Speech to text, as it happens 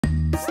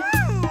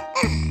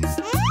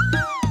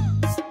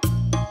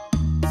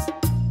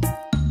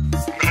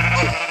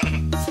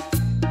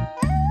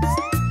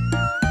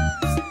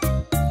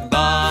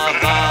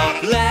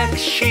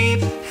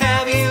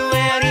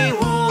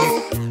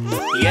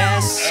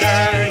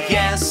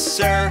yes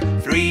sir,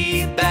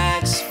 3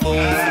 bags full.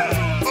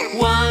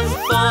 One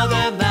for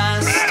the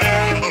master,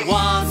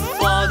 one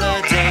for the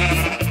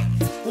dame,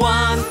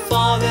 one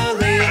for the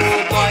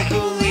little boy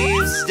who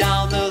lives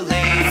down the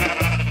lane.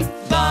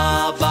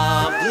 Baa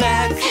Baa,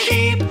 black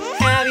sheep,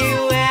 have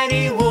you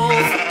any wool?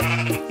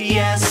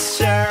 Yes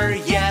sir,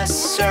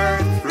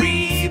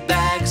 3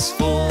 bags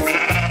full.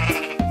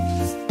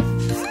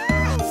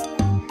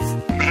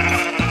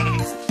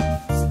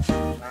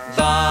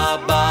 Baa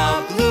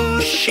Baa,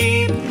 blue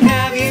sheep,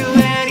 have you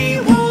any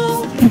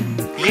wool?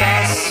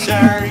 Yes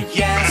sir,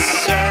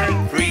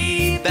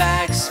 3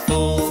 bags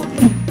full.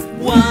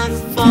 One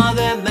for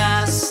the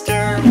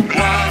master,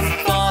 one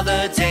for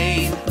the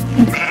dame,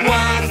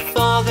 one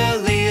for the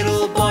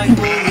little boy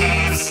who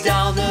lives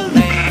down the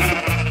lane.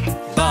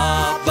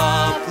 Baa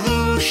Baa,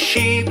 blue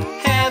sheep,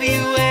 have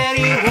you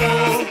any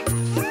wool?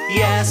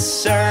 Yes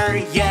sir,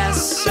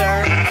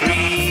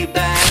 3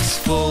 bags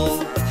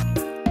full.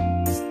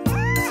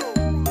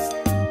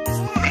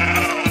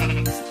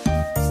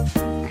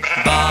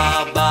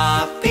 Baa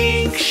Baa,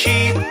 pink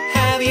sheep,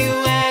 have you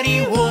any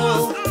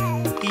wool?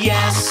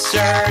 Yes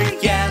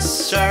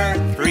sir,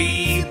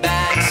 3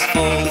 bags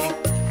full.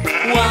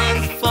 One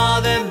for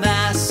the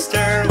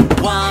master,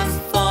 one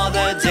for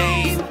the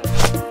dame,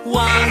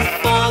 one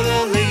for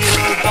the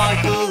little boy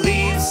who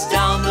lives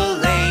down the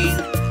lane.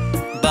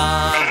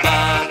 Baa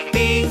Baa,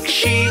 pink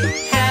sheep,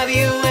 have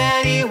you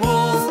any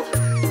wool?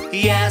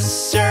 Yes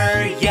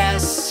sir,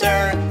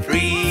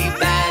 3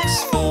 bags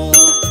full.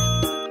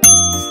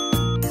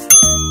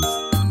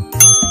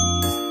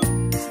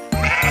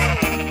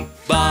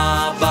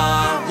 Baa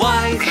Baa,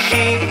 white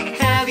sheep,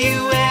 have you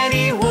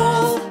any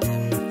wool?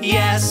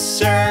 Yes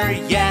sir,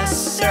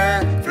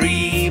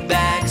 3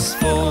 bags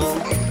full.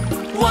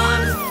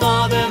 One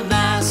for the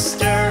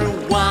master,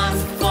 one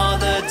for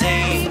the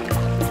dame,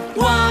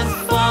 one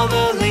for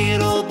the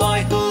little boy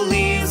who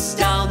lives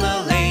down the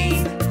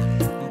lane.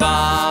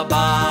 Baa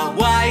Baa,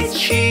 white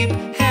sheep,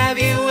 have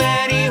you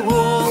any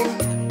wool?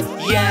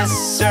 Yes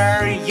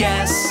sir,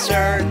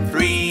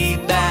 3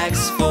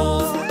 bags full.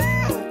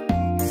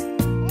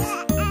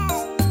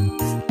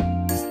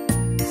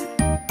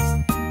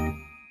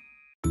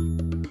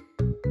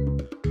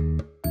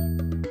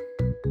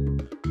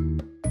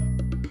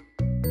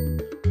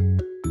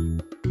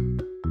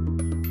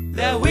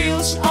 The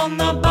wheels on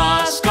the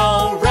bus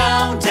go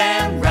round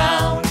and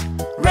round,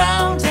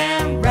 round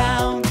and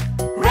round,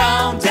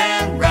 round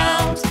and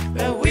round.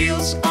 The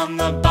wheels on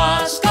the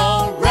bus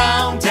go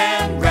round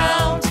and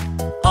round,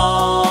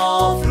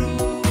 all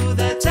through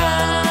the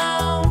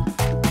town.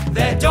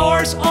 The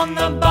doors on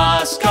the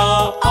bus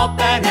go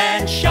open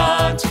and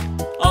shut,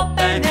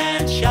 open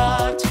and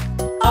shut,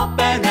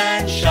 open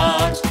and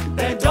shut.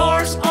 The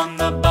doors on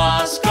the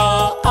bus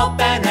go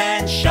open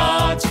and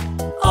shut,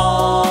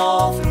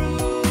 all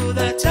through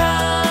the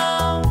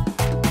town.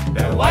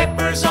 The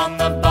wipers on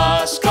the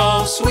bus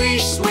go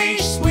swish,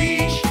 swish,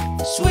 swish,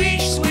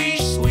 swish,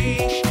 swish,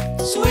 swish,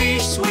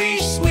 swish,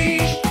 swish,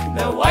 swish.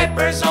 The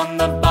wipers on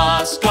the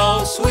bus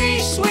go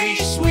swish,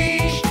 swish,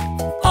 swish,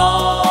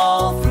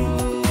 all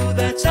through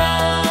the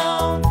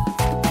town.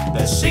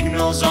 The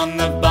signals on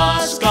the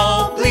bus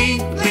go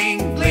blink,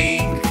 blink,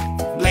 blink,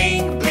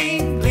 blink,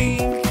 blink,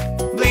 blink,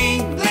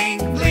 blink,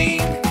 blink,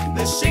 blink.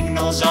 The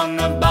signals on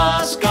the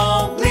bus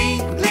go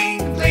blink,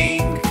 blink,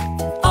 blink,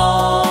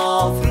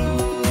 all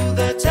through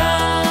the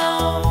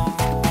town.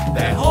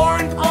 The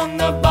horn on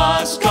the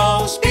bus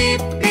goes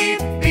beep, beep,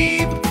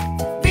 beep,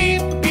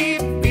 beep,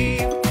 beep,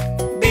 beep,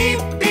 beep,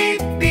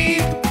 beep,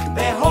 beep.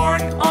 The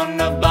horn on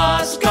the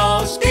bus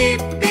goes beep,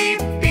 beep,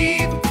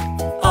 beep,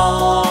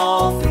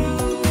 all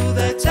through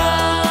the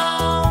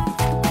town.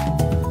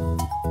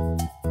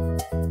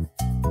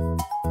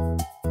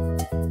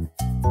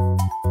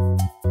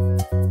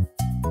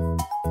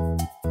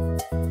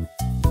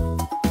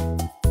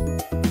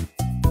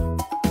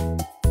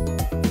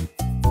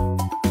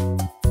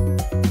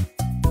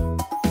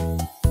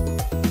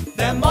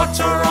 The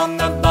motor on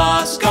the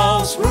bus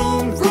goes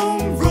vroom,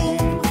 vroom,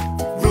 vroom,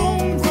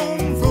 vroom,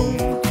 vroom, vroom,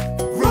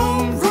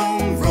 vroom,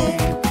 vroom, vroom.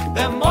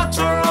 The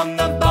motor on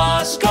the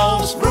bus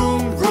goes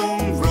vroom,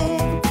 vroom,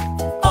 vroom,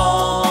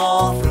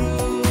 all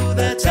through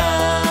the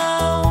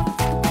town.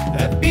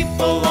 The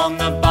people on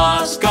the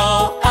bus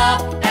go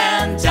up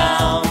and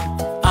down,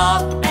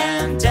 up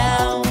and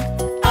down,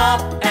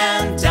 up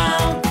and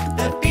down.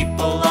 The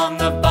people on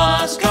the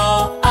bus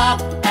go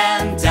up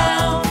and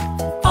down,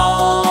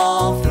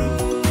 all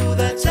through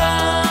the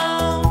town.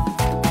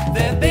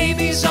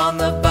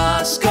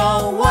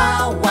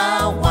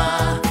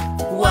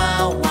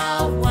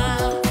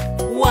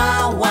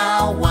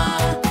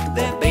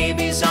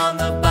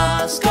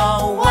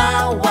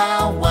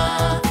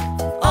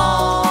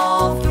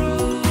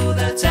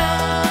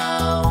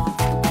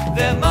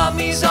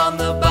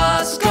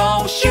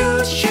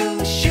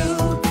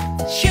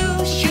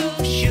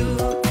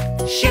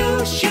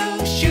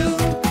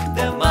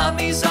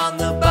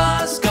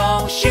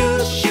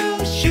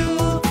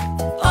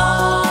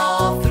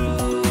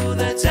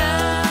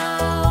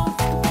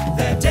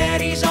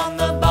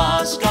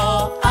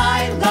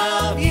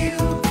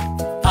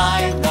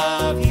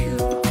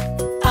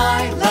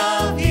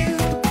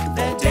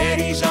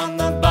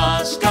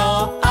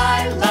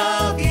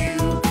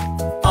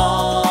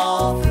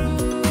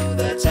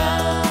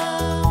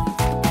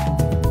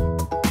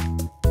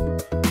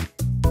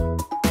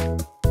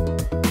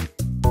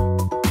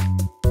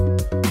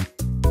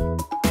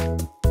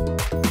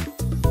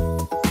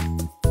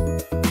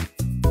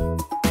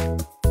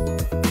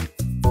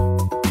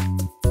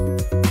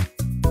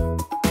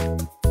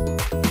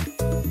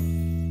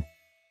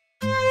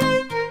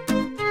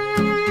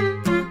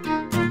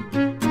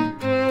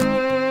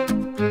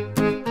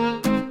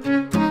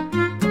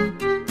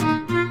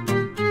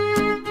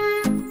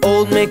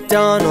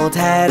 MacDonald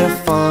had a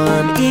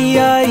farm,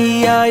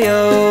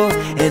 E-I-E-I-O.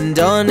 And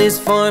on his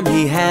farm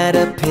he had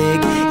a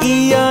pig,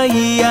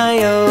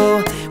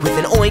 E-I-E-I-O. With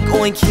an oink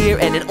oink here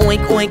and an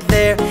oink oink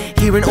there,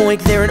 here an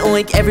oink, there an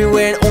oink,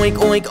 everywhere an oink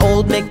oink.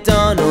 Old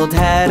MacDonald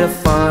had a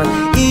farm,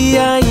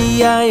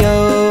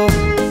 E-I-E-I-O.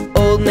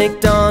 Old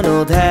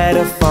MacDonald had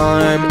a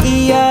farm,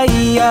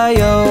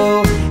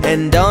 E-I-E-I-O.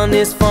 And on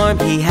his farm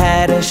he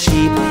had a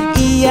sheep,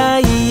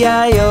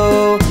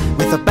 E-I-E-I-O.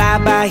 With a baa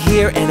baa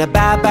here and a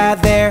baa baa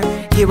there,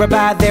 here a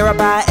baa, there a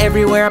baa,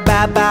 everywhere a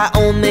baa baa.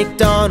 Old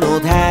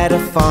MacDonald had a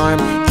farm,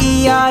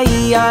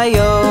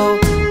 E-I-E-I-O.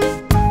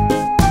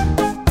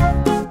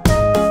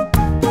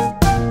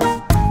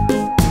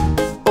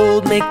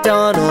 Old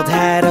MacDonald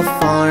had a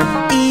farm,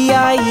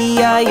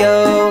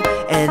 E-I-E-I-O.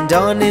 And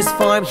on his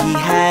farm he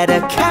had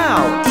a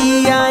cow,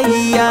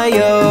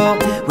 E-I-E-I-O.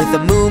 With a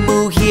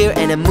moo-moo here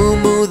and a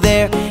moo-moo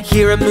there,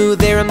 here a moo,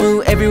 there a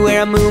moo,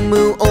 everywhere a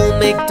moo-moo. Old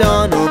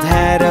MacDonald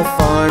had a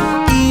farm,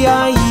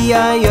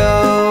 E-I-E-I-O.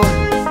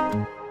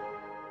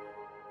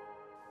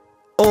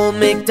 Old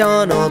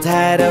MacDonald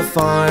had a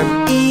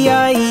farm,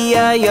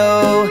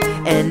 E-I-E-I-O.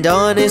 And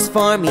on his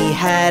farm he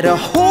had a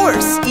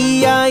horse,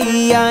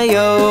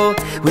 E-I-E-I-O.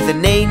 With a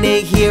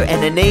neigh-neigh here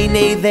and a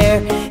neigh-neigh there,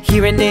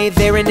 here a neigh,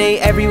 there a neigh,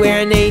 everywhere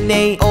a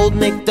neigh-neigh. Old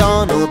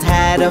MacDonald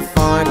had a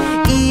farm,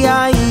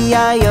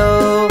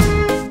 E-I-E-I-O.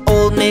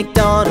 Old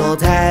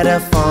MacDonald had a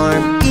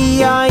farm,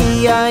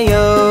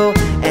 E-I-E-I-O.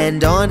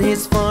 And on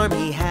his farm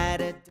he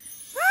had a...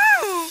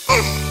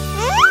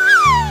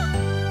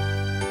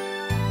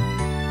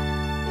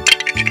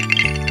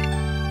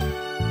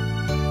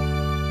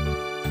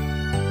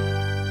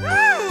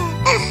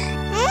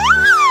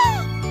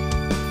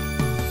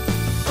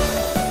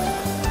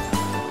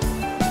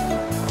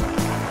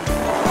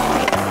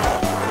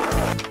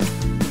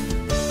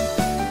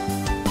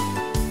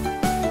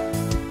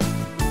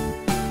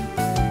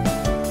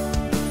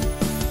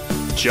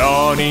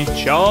 Johnny,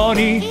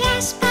 Johnny,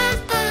 Yes,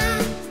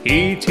 Papa.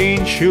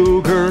 eating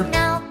sugar,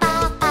 No,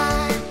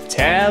 Papa.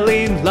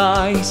 telling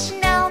lies.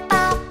 No,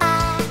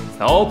 Papa.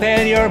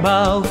 Open your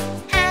mouth.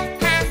 Ha,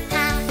 ha,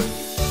 ha.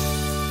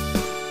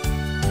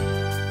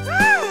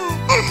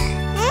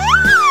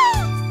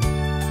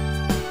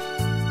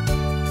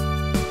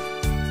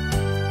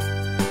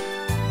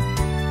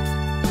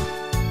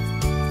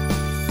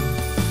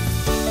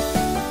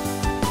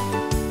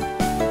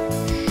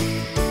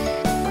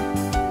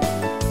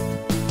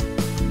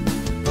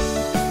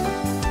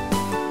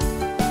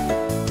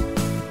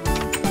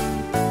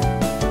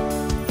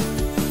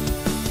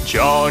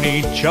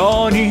 Johnny,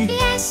 Johnny,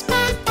 Yes,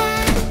 Papa.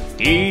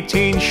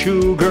 eating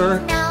sugar,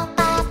 No,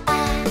 Papa.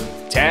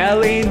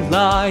 telling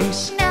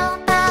lies. No,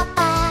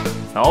 Papa.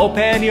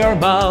 Open your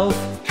mouth.